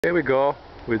Here we go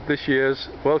with this year's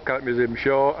World Carrot Museum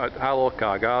show at Harlow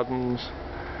Carr Gardens,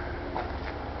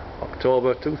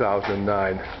 October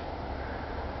 2009.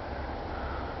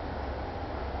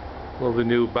 Lovely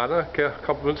new banner,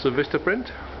 compliments of Vistaprint.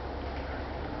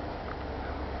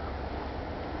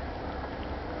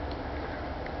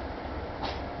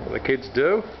 What the kids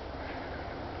do.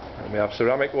 And we have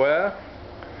ceramic ware,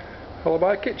 followed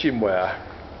by kitchenware,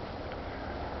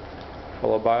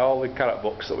 followed by all the carrot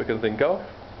books that we can think of.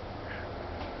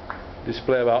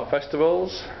 Display about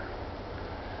festivals,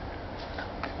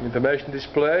 information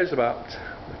displays about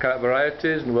the carrot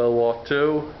varieties in World War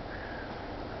II,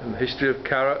 and the history of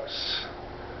carrots,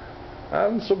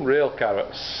 and some real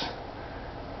carrots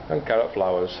and carrot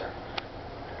flowers.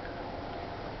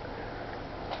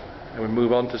 And we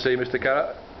move on to see Mr.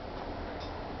 Carrot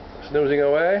snoozing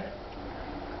away.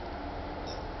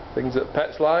 Things that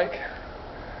pets like,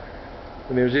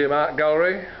 the museum art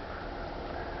gallery,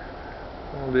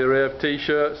 all the array of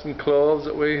t-shirts and clothes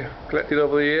that we collected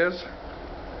over the years.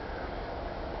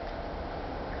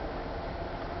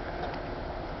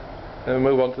 And we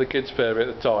move on to the kids'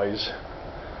 favourite, the toys.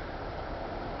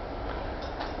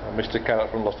 And Mr.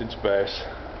 Carrot from Lost in Space.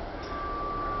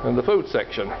 And the food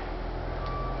section.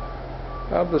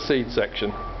 And the seed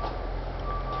section.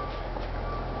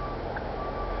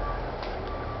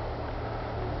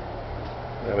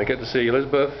 And we get to see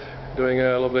Elizabeth doing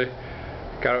her lovely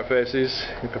carrot faces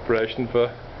in preparation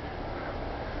for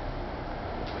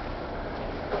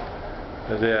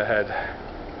the day ahead.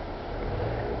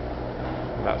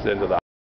 And that's the end of that.